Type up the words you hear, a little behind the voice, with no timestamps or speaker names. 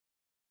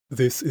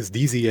This is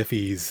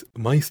DZFE's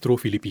Maestro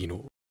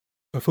Filipino,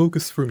 a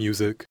focus for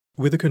music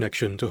with a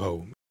connection to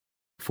home.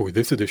 For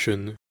this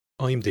edition,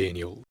 I'm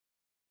Daniel.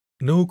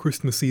 No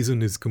Christmas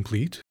season is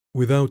complete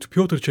without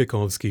Pyotr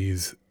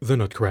Tchaikovsky's The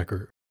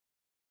Nutcracker.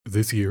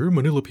 This year,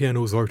 Manila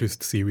Pianos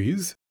Artist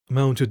Series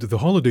mounted the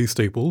holiday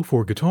staple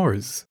for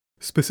guitars,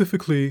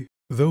 specifically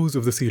those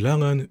of the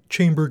Silangan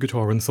Chamber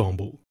Guitar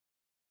Ensemble.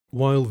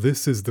 While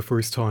this is the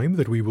first time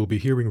that we will be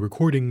hearing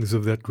recordings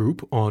of that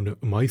group on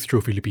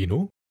Maestro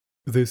Filipino,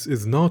 this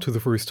is not the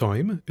first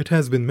time it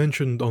has been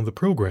mentioned on the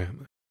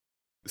program.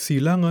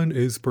 Silangan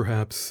is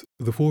perhaps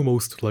the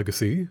foremost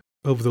legacy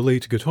of the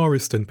late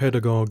guitarist and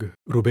pedagogue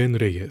Ruben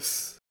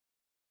Reyes.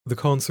 The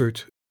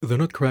concert, The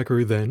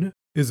Nutcracker, then,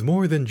 is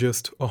more than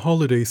just a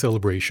holiday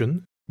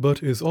celebration,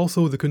 but is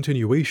also the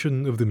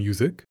continuation of the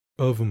music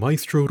of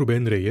Maestro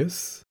Ruben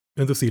Reyes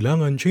and the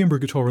Silangan Chamber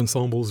Guitar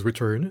Ensemble's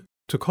return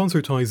to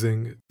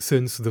concertizing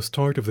since the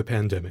start of the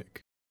pandemic.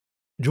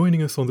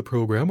 Joining us on the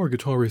program are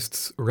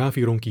guitarists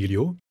Raffy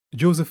Ronquillo,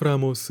 Joseph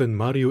Ramos, and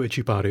Mario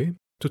Echipare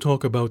to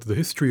talk about the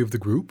history of the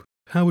group,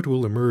 how it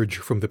will emerge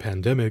from the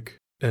pandemic,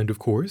 and of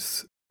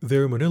course,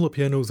 their Manila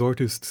Pianos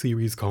Artist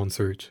Series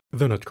concert,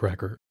 The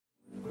Nutcracker.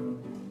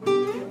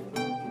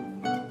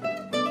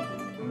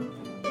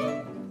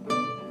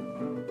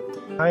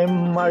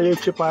 I'm Mario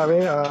Echipare,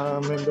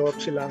 member of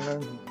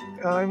Silangan.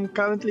 I'm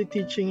currently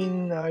teaching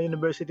in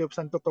University of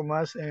Santo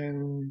Tomas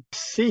and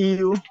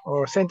CEU,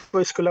 or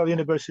Centro Escolar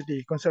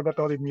University,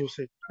 Conservatory of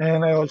Music.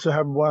 And I also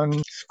have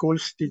one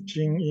schools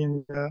teaching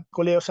in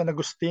Colegio San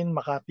Agustin,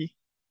 Makati.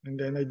 And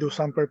then I do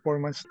some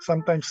performance,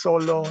 sometimes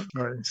solo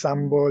or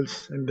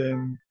ensembles, and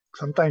then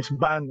sometimes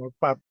band or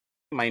pop.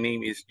 My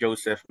name is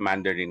Joseph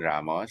Mandarin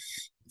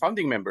Ramos,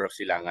 founding member of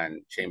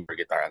Silangan Chamber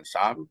Guitar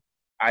Ensemble.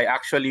 I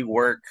actually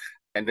work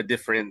in a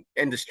different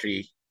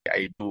industry.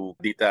 I do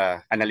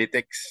data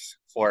analytics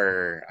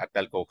for a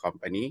telco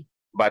company.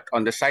 But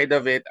on the side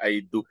of it,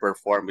 I do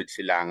perform with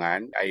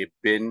Silangan. I've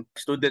been a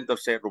student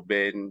of Sir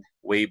Ruben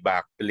way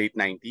back the late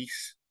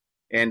 90s.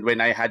 And when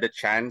I had a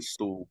chance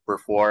to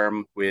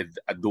perform with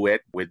a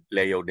duet with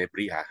Leo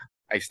Nebrija,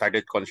 I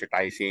started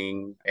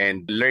concertizing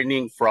and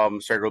learning from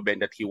Sir Ruben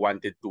that he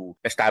wanted to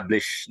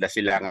establish the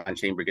Silangan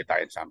Chamber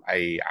Guitar Ensemble.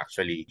 I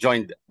actually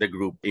joined the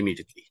group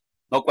immediately.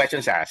 No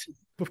questions asked.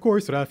 Of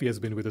course, Raffy has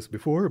been with us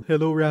before.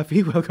 Hello,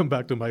 Raffy. Welcome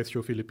back to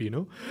Maestro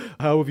Filipino.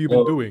 How have you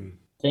been doing?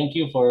 Thank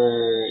you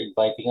for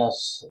inviting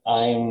us.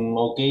 I'm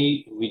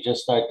okay. We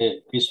just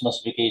started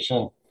Christmas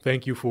vacation.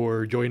 Thank you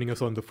for joining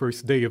us on the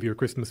first day of your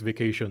Christmas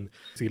vacation.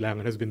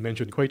 Silangan has been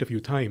mentioned quite a few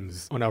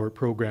times on our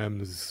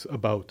programs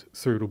about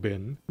Sir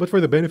Ruben. But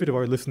for the benefit of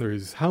our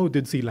listeners, how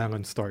did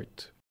Silangan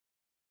start?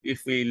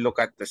 If we look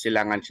at the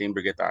Silangan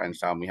Chamber Guitar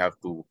Ensemble, we have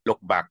to look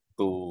back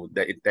to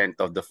the intent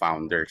of the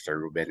founder, Sir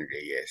Ruben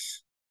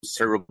Reyes.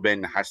 Sir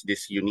Ruben has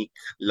this unique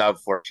love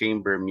for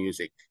chamber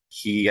music.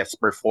 He has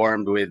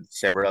performed with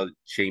several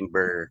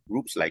chamber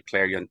groups like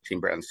Clarion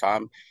Chamber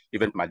Ensemble,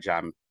 even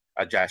Majam,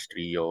 a jazz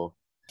trio.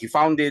 He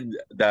founded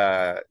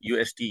the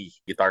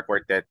UST Guitar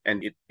Quartet,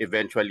 and it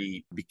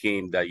eventually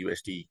became the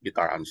UST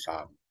Guitar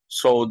Ensemble.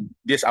 So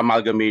this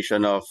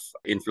amalgamation of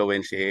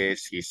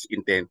influences, his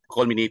intent,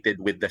 culminated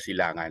with the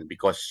Silangan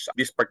because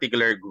this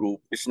particular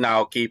group is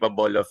now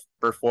capable of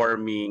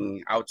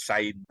performing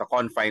outside the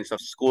confines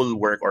of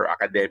schoolwork or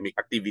academic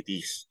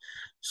activities.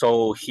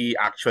 So he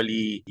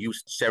actually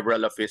used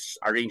several of his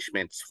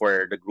arrangements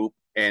for the group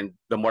and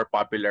the more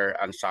popular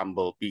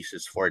ensemble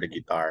pieces for the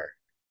guitar.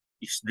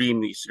 His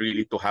dream is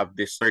really to have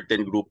this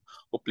certain group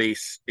who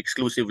plays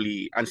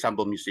exclusively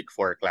ensemble music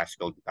for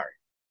classical guitar.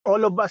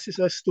 All of us is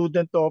a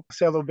student of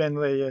Sir Ruben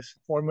Reyes,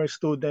 former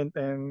student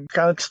and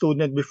current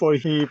student before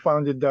he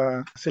founded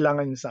the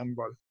Silangan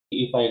Ensemble.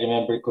 If I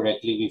remember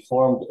correctly, we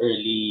formed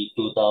early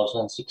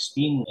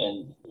 2016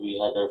 and we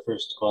had our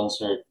first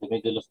concert the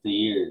middle of the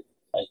year,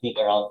 I think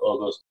around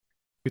August.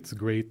 It's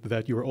great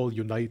that you're all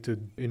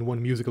united in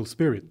one musical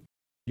spirit.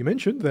 You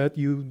mentioned that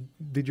you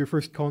did your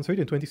first concert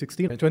in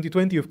 2016. And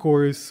 2020, of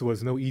course,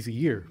 was no easy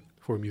year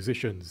for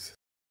musicians.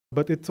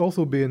 But it's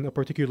also been a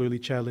particularly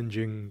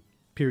challenging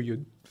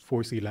period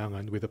for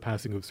Silangan with the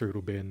passing of Sir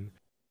Ruben.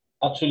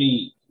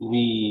 Actually,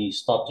 we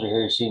stopped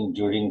rehearsing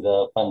during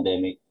the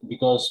pandemic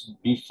because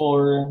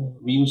before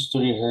we used to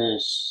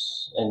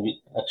rehearse, and we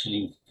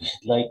actually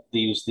like to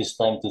use this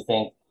time to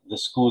thank the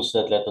schools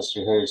that let us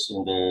rehearse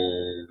in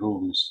their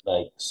rooms,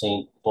 like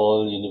St.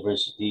 Paul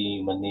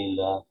University,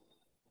 Manila,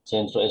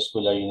 Centro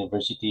Escolar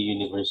University,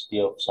 University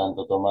of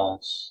Santo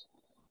Tomas.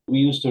 We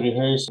used to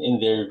rehearse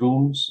in their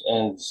rooms,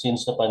 and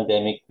since the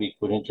pandemic, we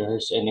couldn't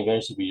rehearse anywhere,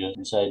 so we just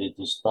decided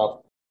to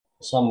stop.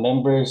 Some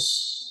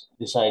members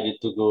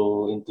decided to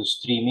go into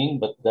streaming,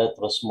 but that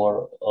was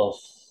more of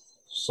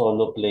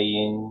solo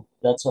playing.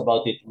 That's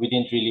about it. We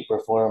didn't really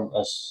perform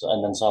as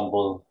an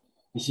ensemble.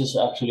 This is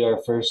actually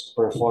our first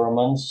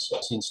performance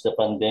since the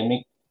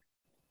pandemic.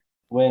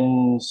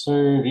 When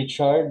Sir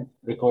Richard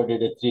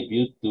recorded a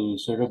tribute to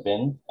Sir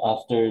Ruben,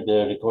 after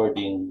the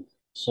recording,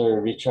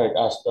 Sir Richard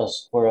asked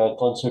us for a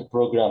concert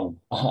program,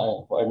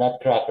 or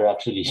Nutcracker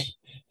actually.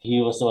 He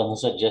was the one who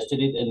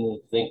suggested it, and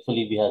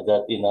thankfully we had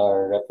that in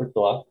our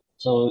repertoire.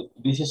 So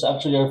this is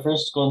actually our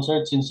first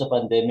concert since the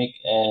pandemic,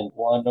 and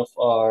one of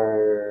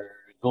our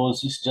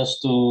goals is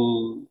just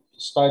to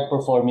start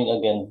performing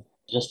again,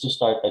 just to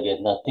start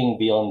again, nothing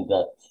beyond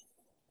that.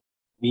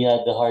 We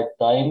had a hard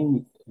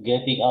time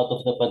getting out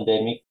of the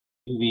pandemic.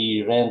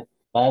 We rent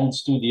band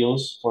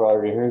studios for our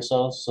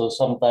rehearsals. So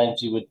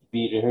sometimes we would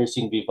be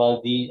rehearsing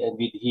Vivaldi and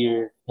we'd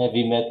hear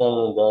heavy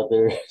metal on the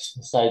other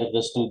side of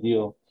the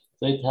studio.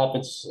 So it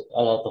happens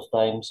a lot of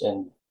times.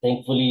 And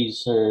thankfully,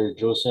 Sir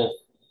Joseph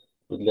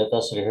would let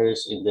us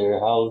rehearse in their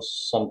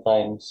house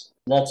sometimes.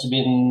 That's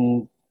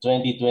been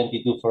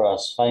 2022 for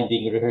us,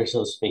 finding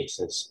rehearsal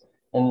spaces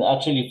and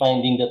actually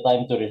finding the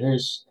time to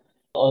rehearse.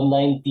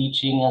 Online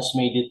teaching has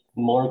made it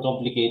more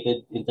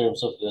complicated in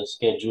terms of the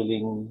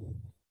scheduling.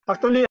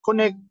 Actually,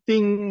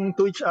 connecting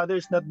to each other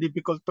is not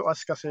difficult to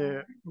us kasi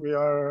we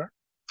are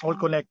all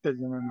connected.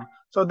 You know.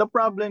 So the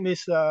problem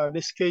is the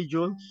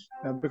schedule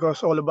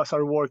because all of us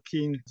are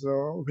working.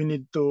 So we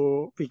need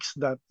to fix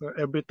that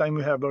every time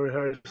we have a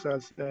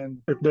rehearsals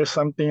and if there's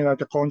something like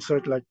a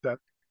concert like that.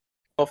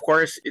 Of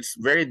course, it's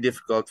very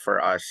difficult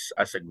for us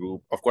as a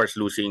group. Of course,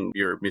 losing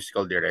your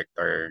musical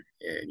director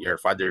and your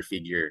father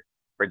figure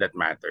for that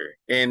matter.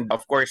 And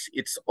of course,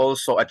 it's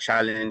also a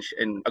challenge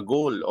and a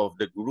goal of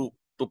the group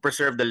to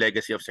preserve the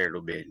legacy of Sir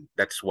Ruben.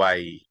 That's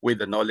why, with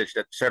the knowledge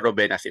that Sir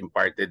Ruben has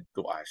imparted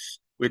to us,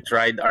 we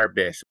tried our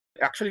best.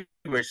 Actually,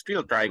 we're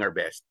still trying our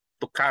best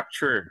to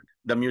capture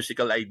the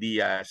musical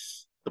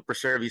ideas, to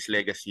preserve his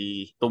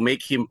legacy, to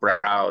make him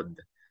proud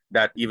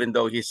that even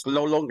though he's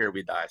no longer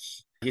with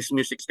us, his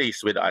music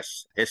stays with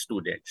us, his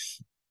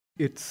students.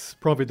 It's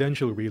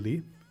providential,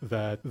 really,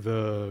 that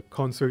the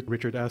concert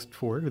Richard asked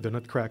for, the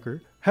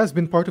Nutcracker, has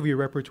been part of your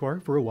repertoire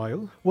for a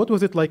while. What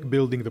was it like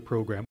building the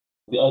program?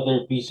 The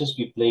other pieces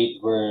we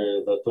played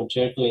were the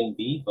Concerto in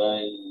D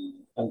by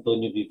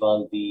Antonio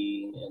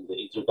Vivaldi and the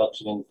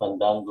Introduction in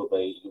Fandango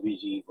by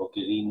Luigi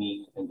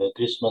Boccherini and the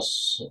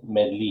Christmas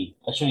medley.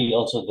 Actually,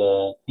 also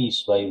the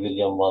piece by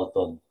William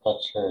Walton,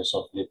 Touch Her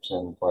Soft Lips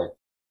and Part.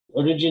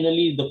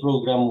 Originally, the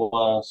program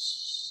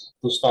was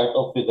to start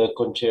off with a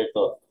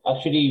concerto.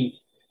 Actually,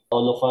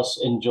 all of us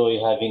enjoy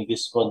having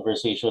this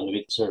conversation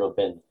with Sir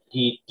Ruben.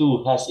 He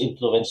too has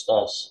influenced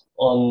us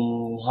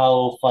on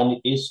how fun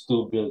it is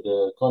to build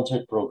a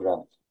concert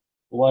program.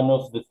 One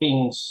of the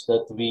things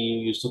that we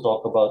used to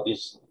talk about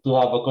is to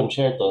have a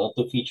concerto,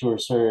 to feature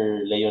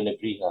Sir Leon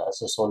Nebrija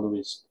as a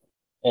soloist.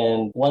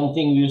 And one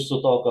thing we used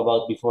to talk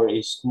about before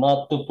is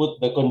not to put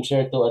the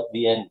concerto at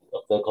the end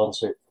of the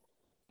concert.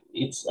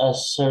 It's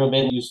as Sir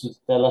Ruben used to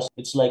tell us,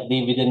 it's like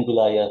David and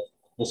Goliath,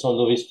 the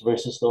soloist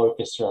versus the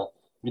orchestra.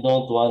 We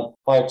don't want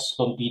parts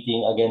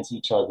competing against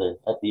each other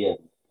at the end.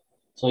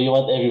 So you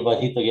want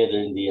everybody together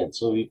in the end.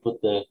 So we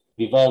put the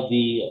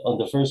Vivaldi on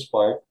the first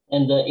part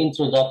and the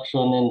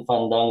introduction and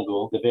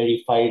Fandango, the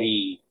very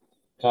fiery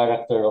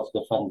character of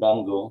the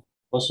Fandango,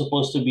 was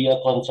supposed to be a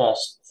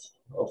contrast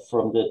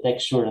from the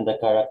texture and the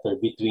character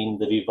between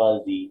the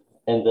Vivaldi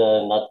and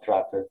the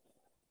Nutcracker.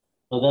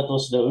 So that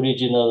was the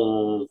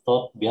original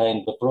thought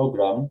behind the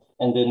program.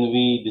 And then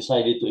we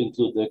decided to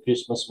include the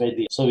Christmas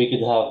medley so we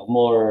could have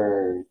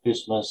more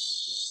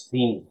Christmas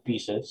themed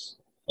pieces.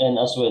 And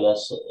as well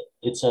as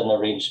it's an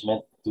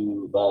arrangement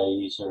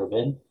by Sir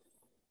Ruben.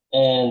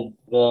 And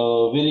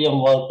the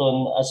William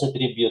Walton as a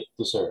tribute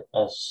to Sir,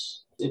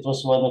 as it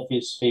was one of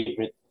his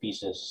favorite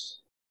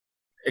pieces.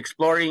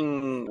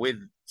 Exploring with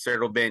Sir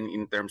Ruben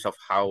in terms of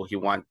how he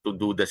want to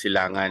do the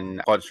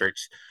Silangan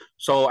concerts.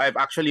 So I've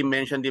actually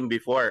mentioned him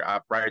before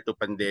prior to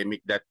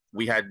pandemic that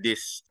we had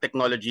this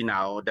technology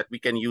now that we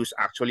can use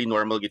actually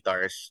normal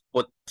guitars,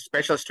 put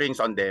special strings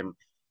on them,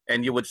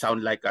 and you would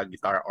sound like a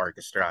guitar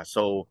orchestra.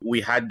 So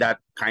we had that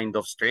kind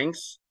of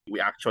strings. We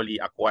actually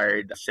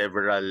acquired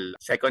several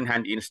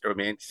second-hand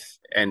instruments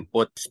and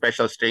put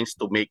special strings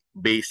to make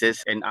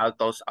basses and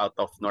altos out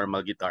of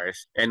normal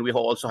guitars. And we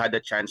also had a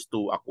chance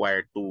to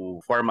acquire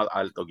two formal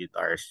alto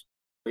guitars.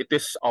 It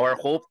is our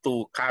hope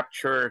to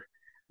capture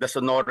the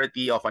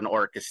sonority of an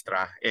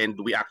orchestra, and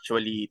we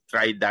actually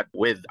tried that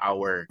with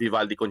our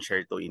Vivaldi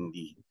Concerto in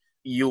D.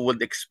 You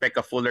would expect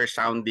a fuller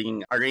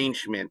sounding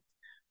arrangement.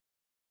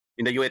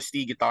 In the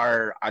UST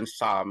Guitar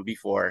Ensemble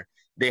before,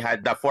 they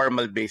had the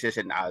formal basses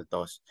and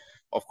altos.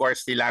 Of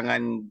course,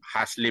 Silangan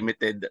has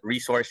limited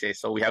resources,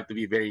 so we have to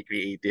be very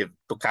creative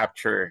to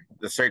capture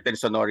the certain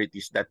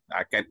sonorities that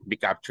can't be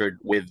captured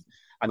with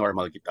a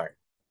normal guitar.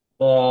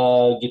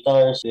 The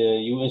guitars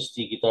the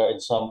UST Guitar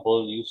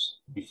Ensemble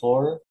used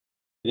before,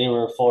 they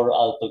were 4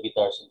 alto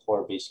guitars and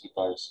 4 bass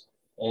guitars.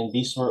 And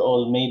these were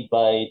all made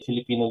by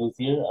Filipino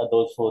luthier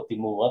Adolfo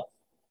Timuat.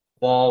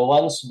 The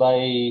ones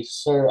by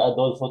Sir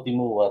Adolfo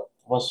Timuat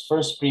was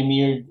first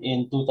premiered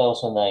in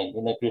 2009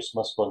 in a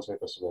Christmas concert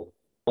as well.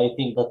 I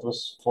think that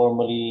was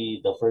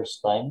formally the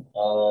first time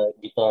a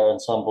guitar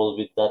ensemble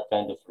with that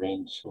kind of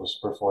range was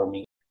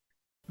performing.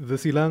 The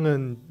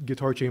Silangan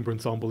Guitar Chamber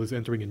Ensemble is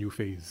entering a new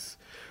phase.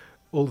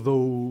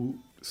 Although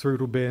Sir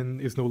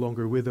Ruben is no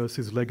longer with us,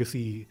 his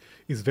legacy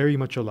is very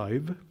much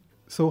alive.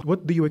 So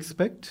what do you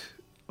expect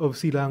of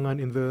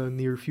Silangan in the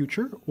near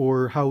future,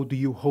 or how do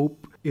you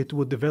hope it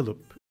would develop?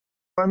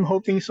 I'm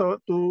hoping so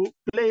to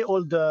play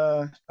all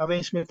the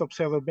arrangement of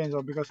Sir Ruben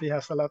because he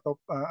has a lot of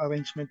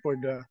arrangement for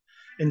the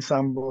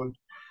ensemble.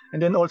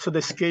 And then also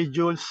the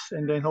schedules,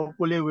 and then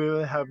hopefully we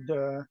will have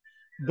the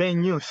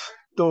venues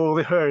to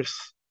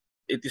rehearse.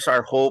 It is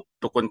our hope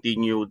to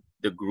continue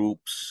the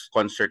group's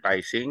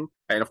concertizing.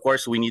 And of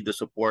course, we need the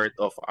support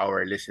of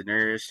our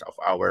listeners, of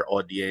our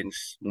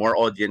audience. More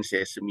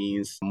audiences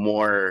means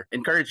more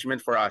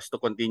encouragement for us to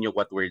continue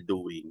what we're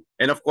doing.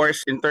 And of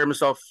course, in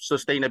terms of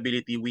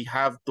sustainability, we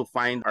have to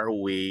find our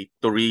way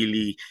to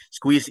really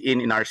squeeze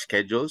in our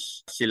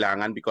schedules,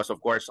 Silangan, because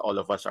of course, all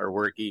of us are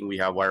working. We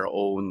have our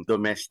own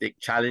domestic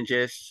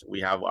challenges. We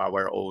have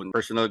our own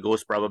personal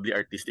goals, probably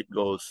artistic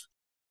goals.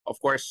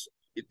 Of course,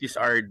 it is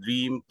our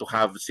dream to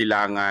have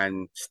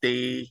Silangan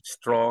stay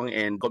strong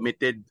and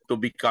committed to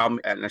become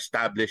an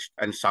established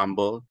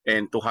ensemble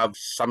and to have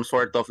some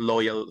sort of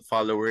loyal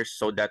followers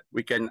so that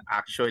we can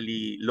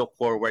actually look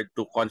forward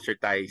to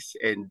concertize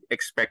and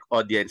expect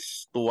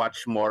audience to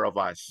watch more of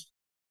us.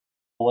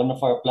 One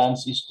of our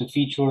plans is to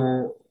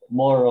feature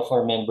more of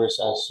our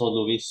members as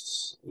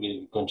soloists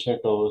with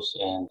concertos.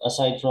 And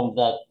aside from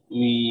that,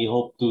 we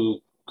hope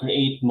to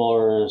create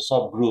more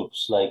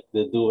subgroups like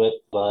the duet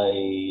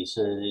by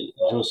Sir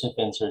Joseph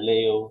and Sir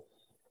Leo,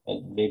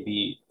 and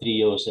maybe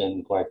trios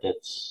and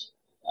quartets.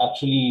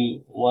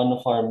 Actually, one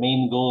of our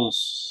main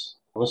goals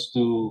was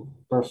to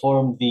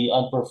perform the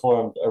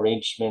unperformed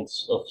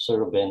arrangements of Sir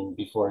Ruben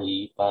before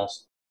he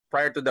passed.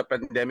 Prior to the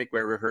pandemic,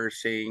 we're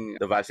rehearsing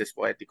the Valses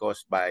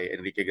Poeticos by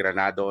Enrique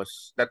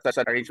Granados. That's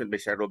an arrangement by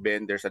Sir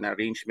Ruben. There's an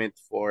arrangement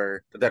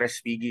for the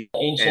Respighi.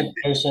 Ancient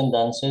Persian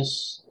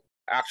dances.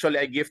 Actually,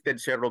 I gifted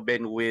Sir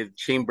Ruben with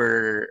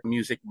chamber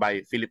music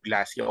by Philip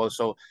Glass. He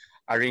also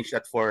arranged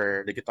that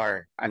for the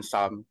guitar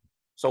ensemble.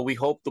 So we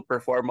hope to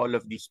perform all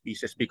of these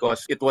pieces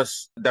because it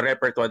was the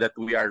repertoire that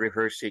we are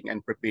rehearsing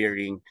and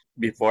preparing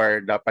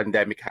before the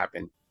pandemic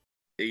happened.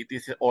 It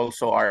is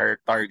also our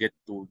target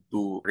to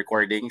do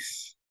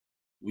recordings.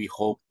 We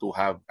hope to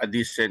have a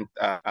decent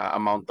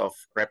amount of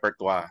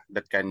repertoire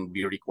that can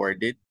be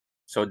recorded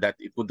so that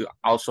it would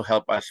also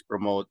help us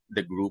promote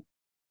the group.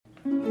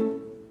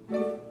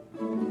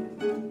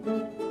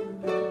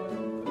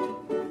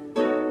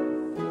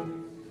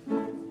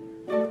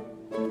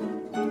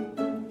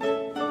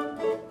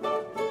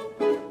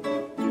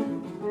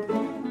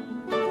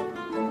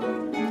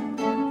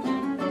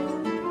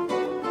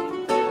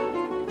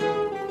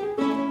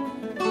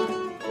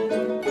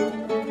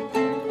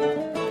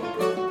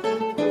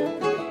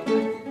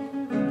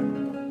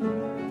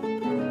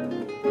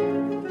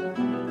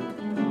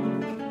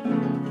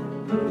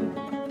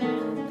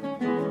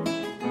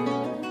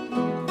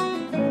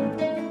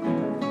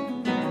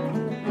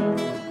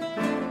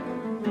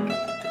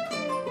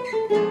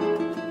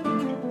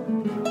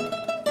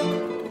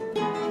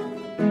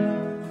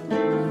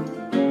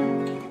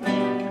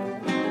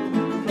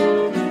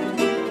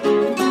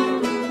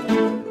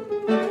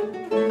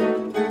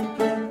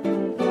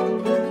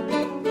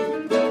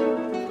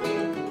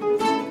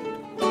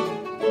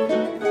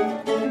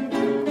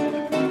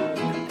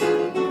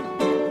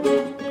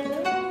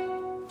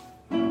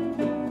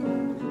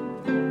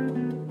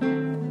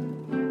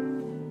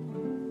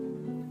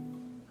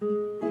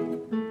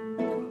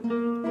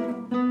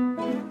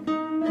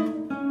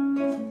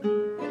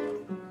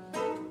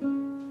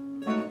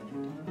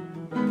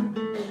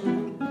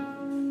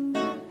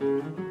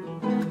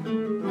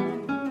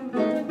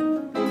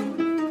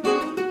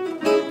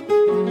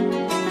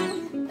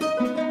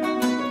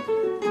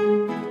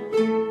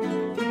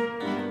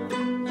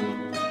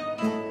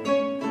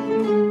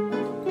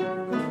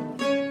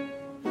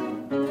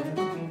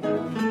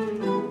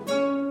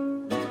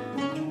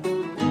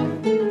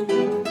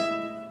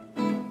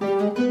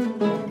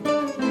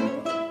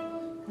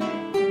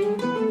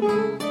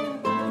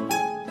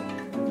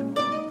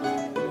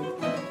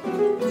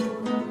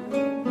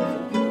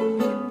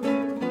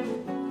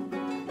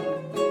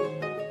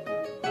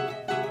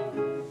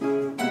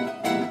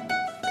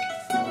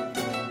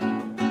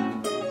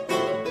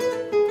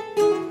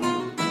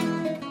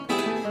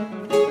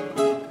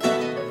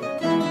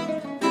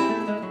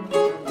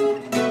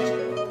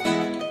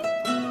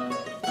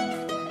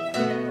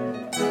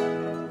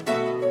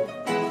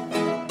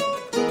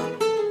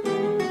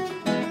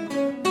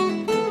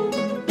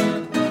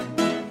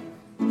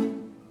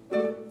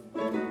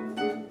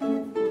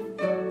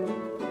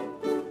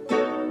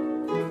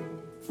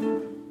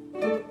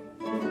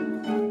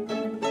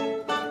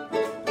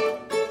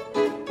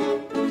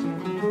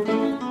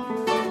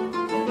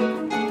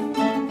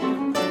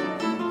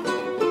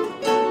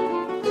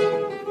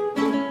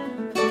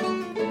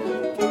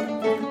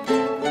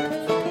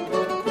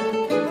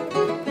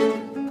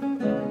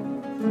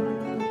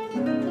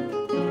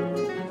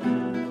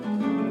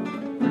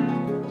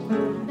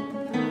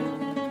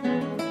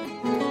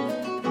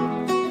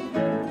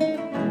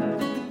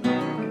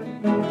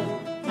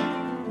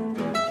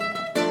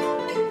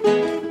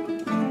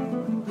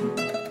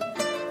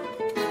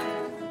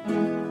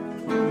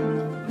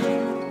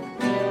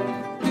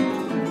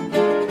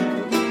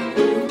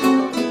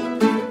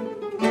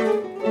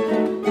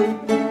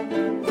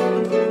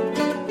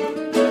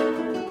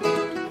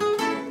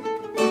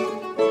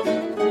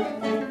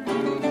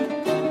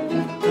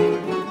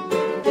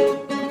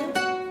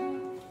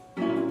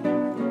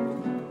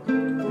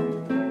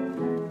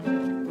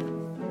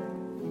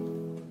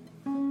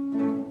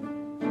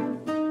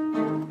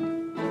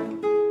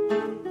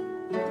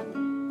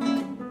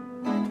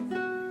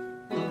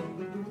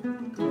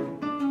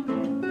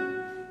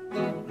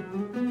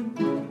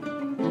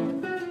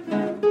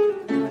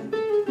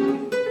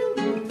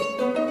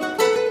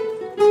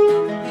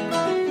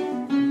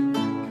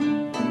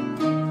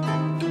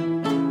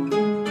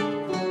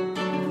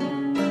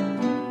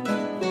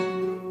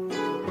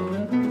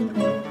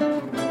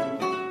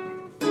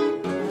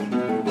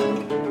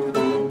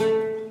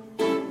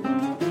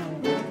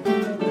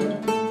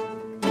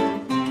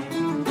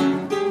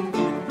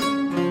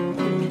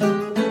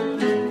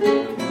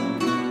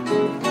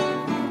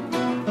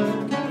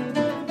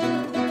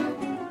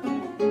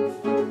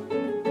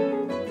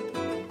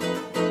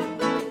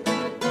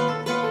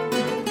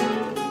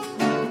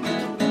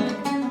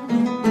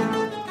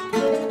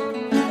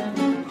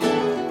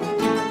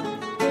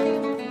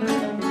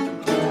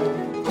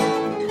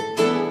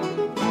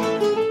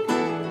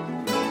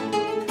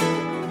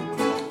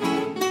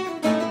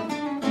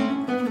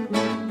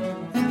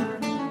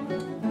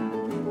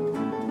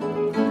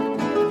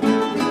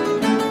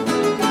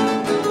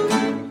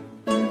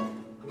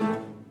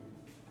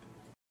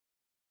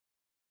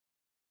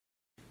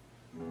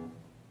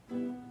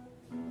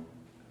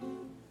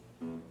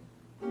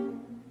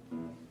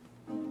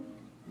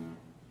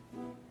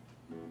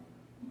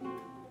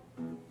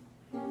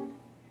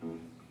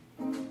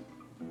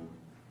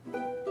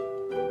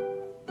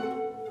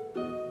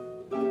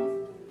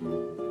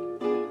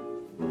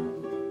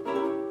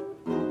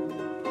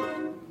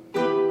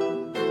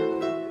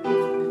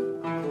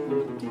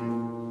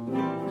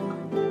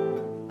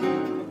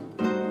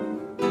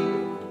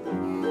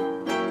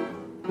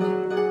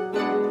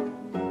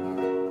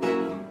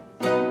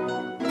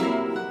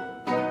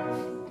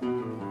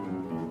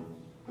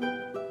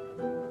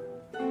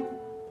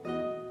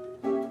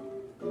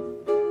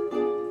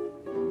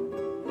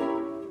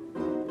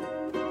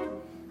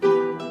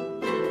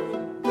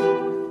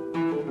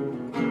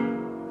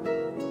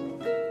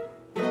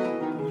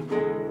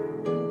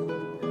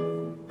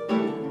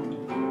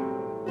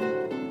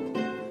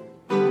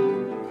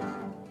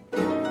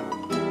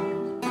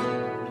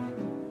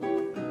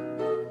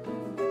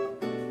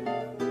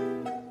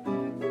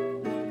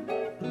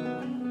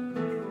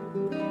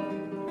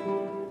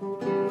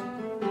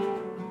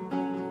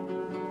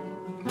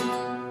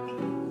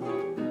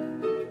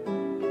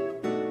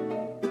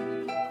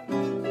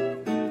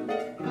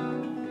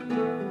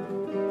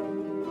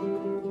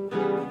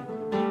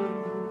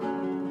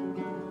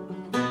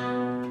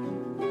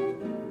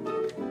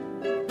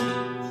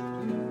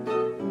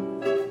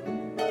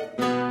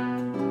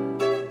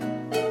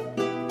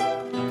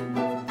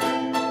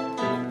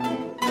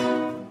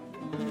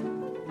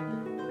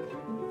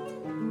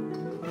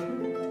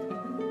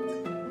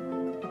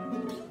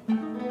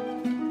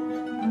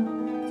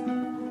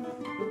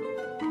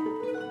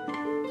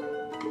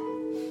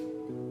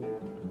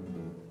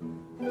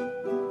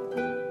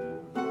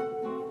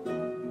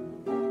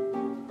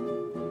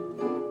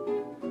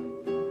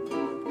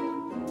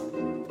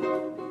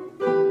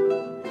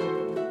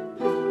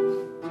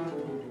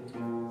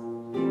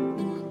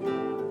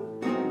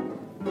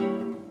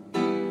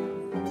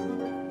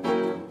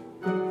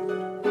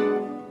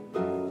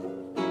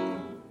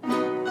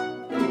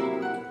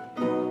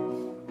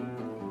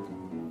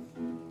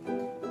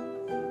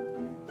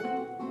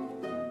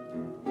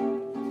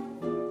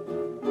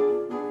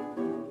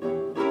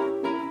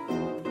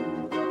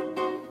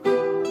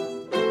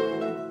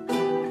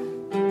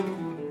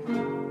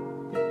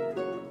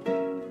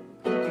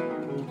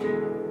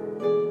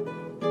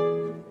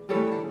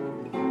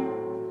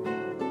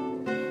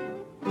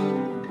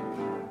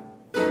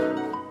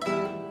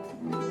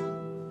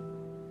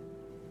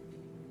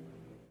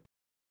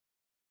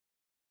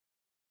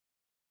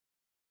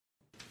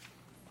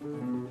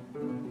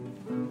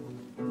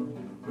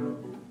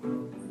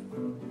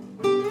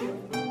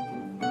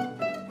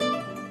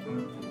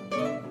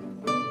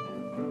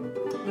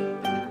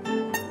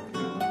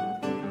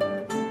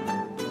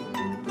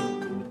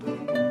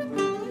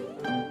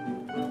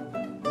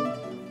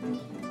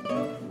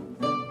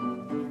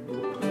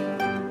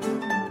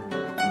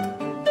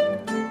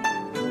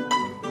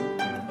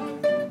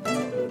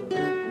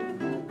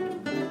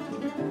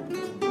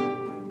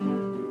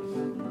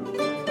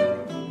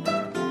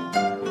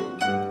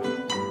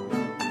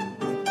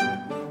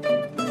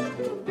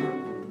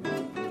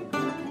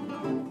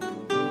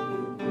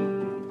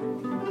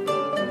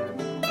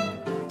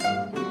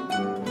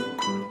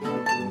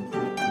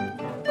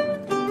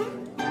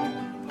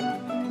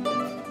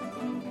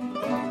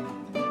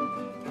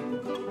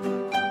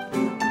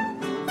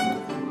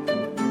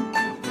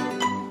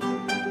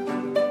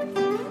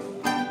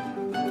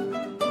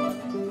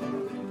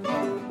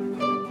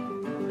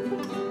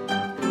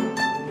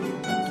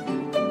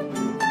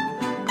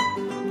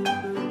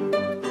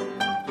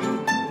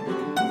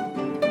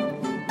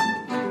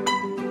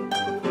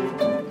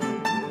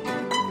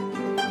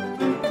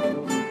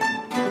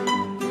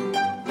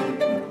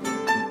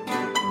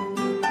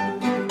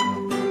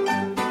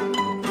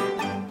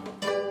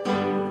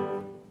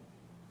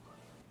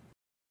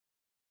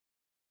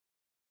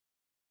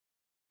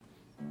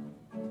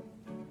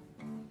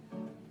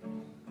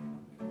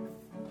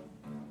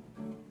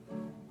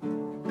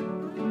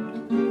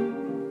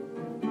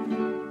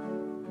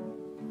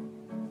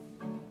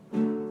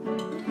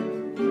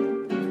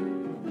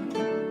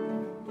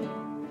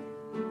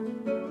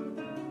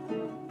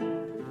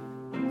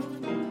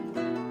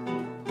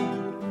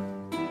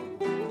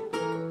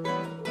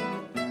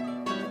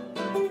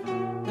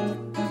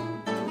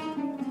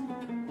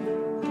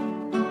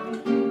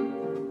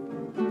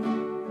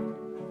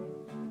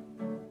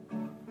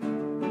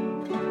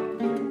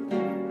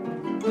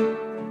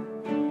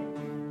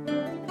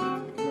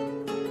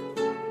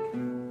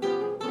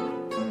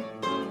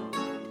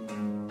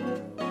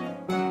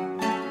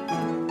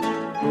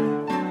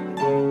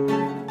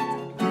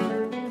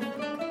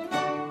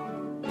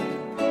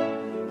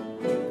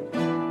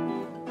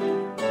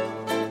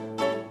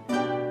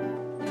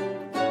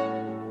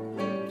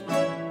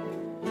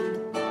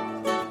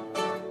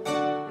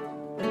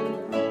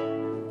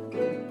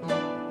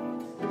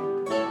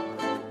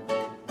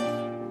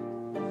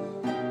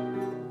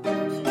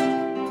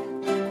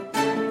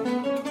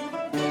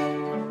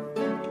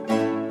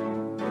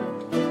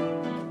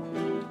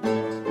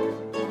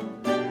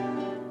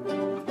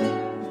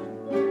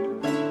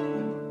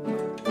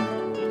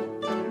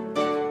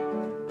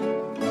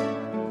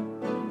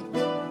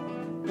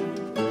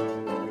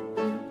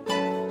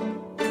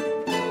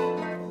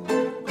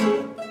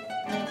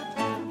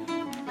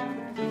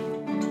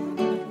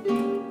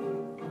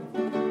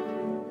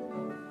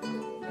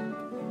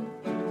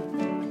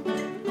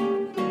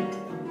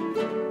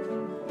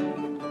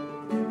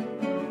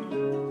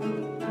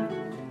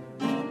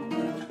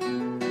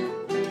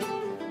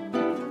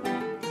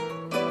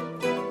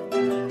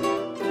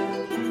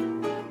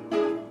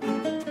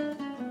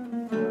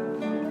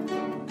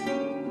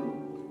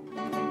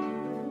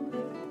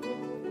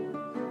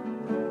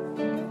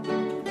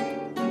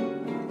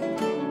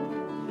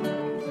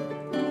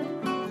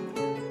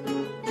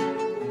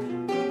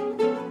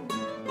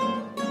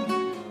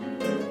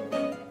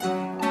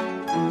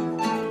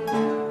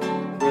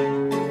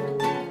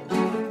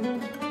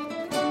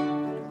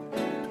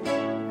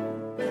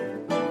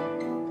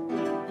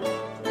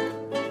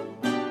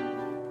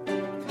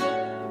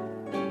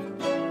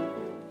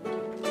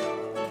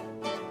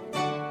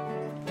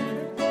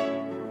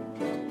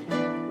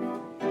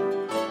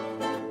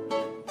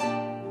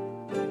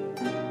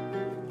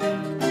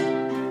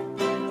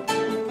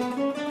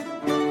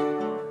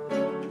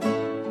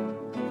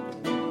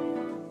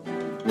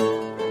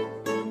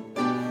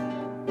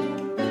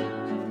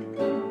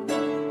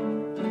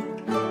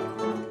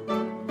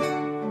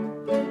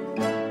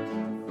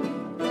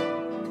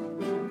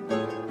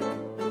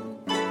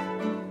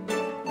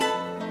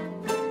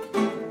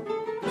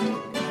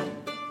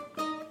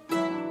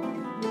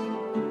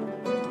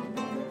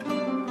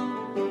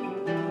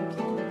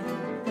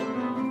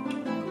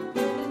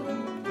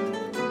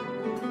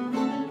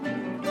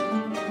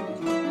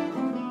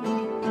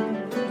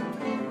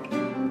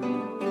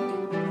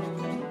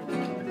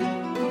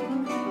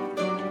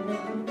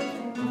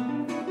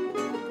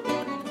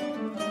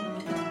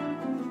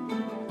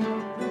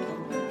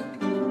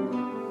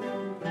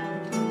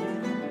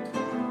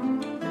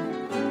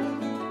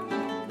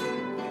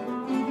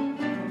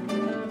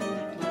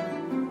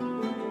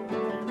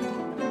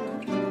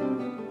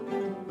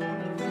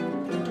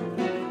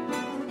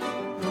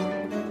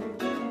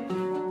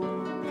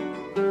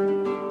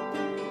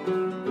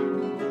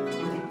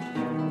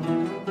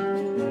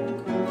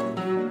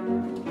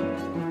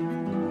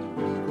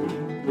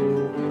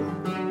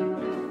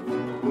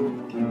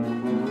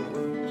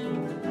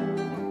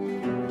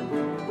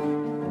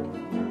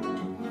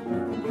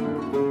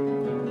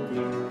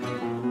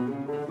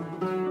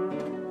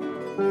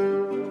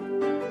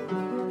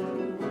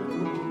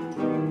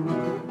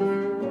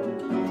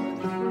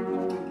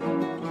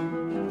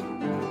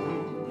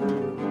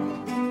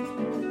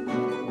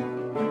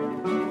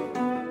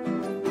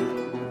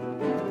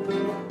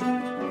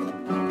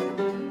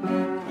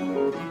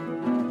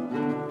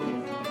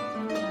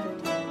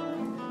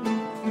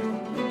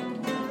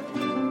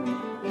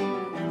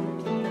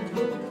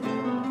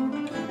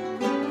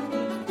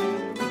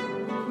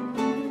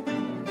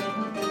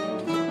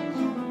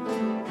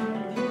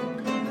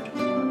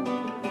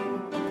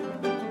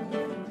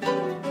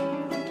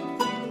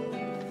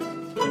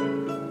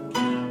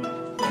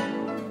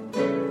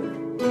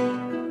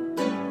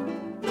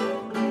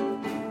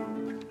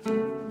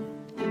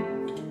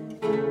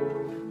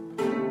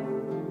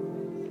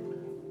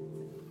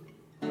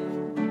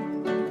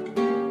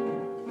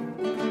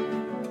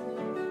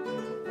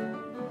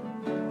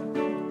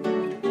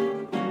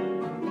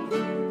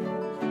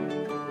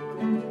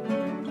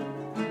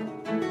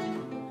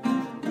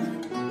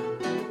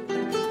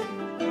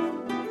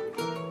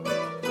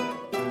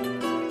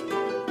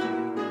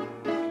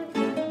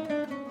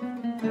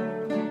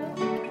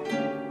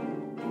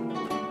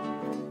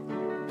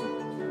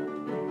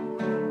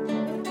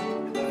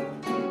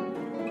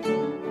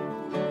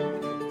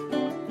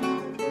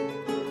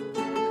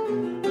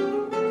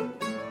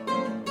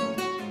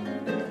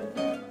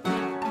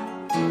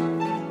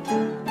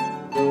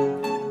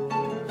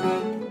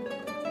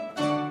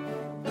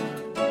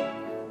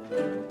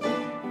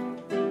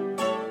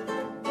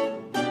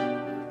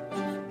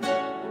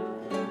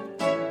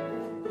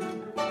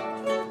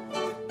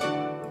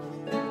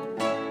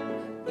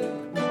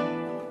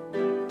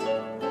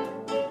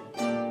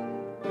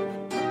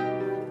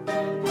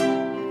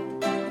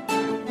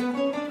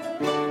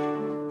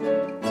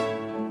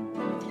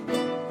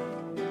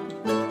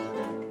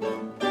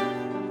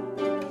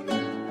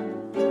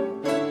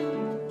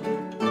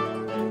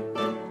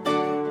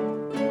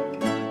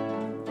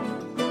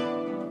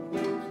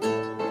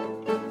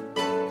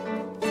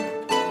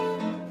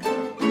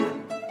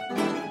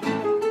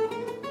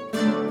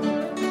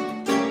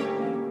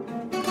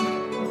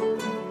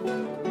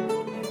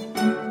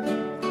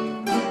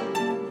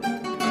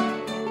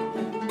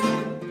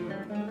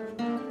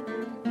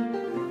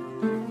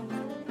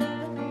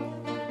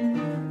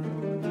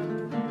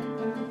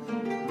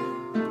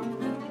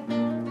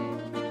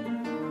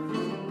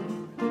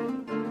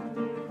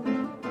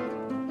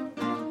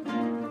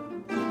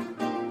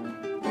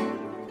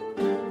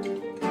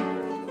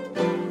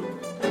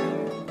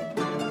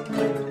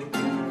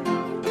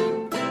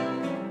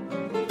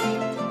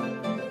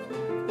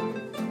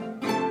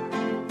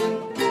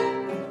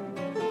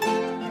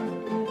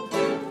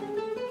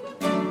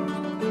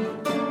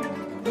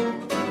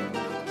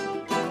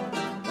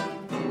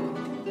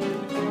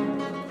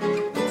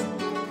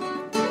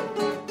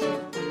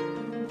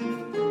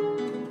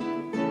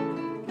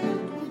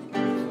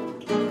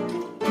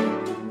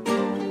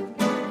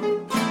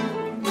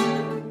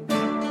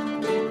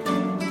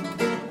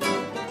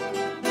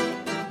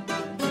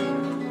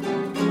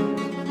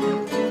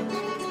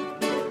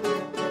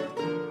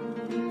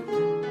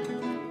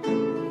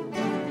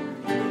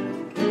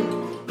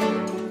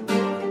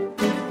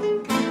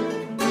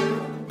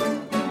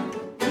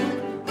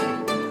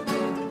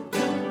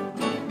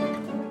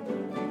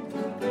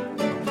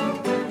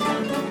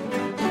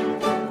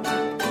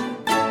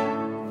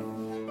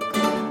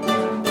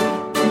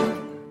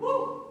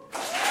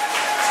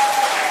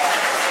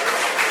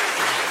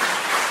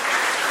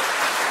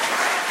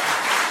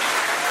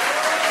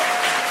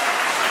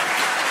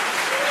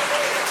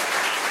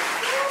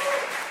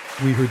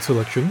 we heard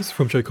selections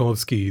from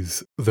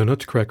Tchaikovsky's The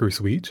Nutcracker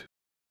Suite,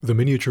 The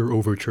Miniature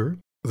Overture,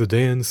 The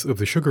Dance of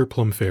the Sugar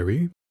Plum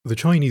Fairy, The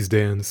Chinese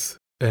Dance,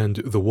 and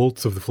The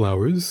Waltz of the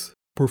Flowers,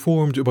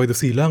 performed by the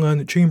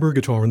Silangan Chamber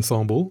Guitar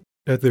Ensemble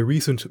at their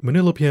recent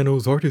Manila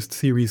Pianos Artist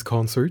Series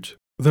concert,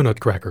 The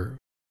Nutcracker.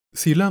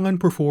 Silangan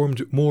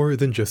performed more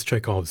than just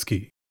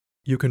Tchaikovsky.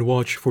 You can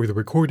watch for the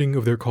recording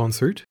of their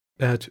concert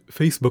at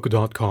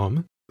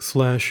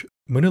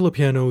facebook.com/Manila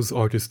Pianos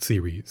Artist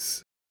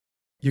Series.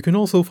 You can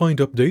also find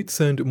updates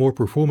and more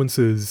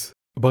performances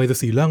by the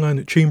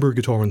Silangan Chamber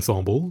Guitar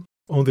Ensemble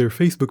on their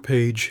Facebook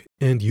page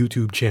and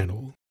YouTube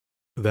channel.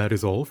 That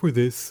is all for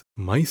this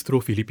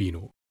Maestro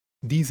Filipino,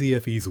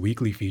 DZFE's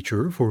weekly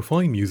feature for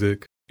fine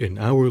music in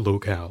our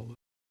locale.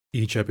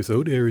 Each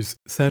episode airs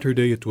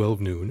Saturday at 12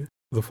 noon,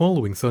 the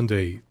following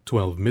Sunday,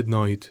 12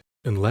 midnight,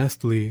 and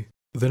lastly,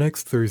 the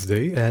next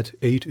Thursday at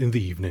 8 in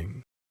the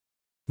evening.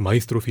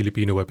 Maestro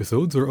Filipino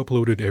episodes are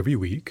uploaded every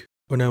week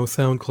on our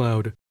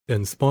SoundCloud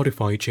and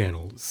Spotify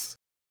channels.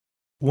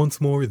 Once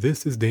more,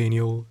 this is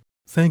Daniel.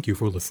 Thank you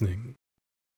for listening.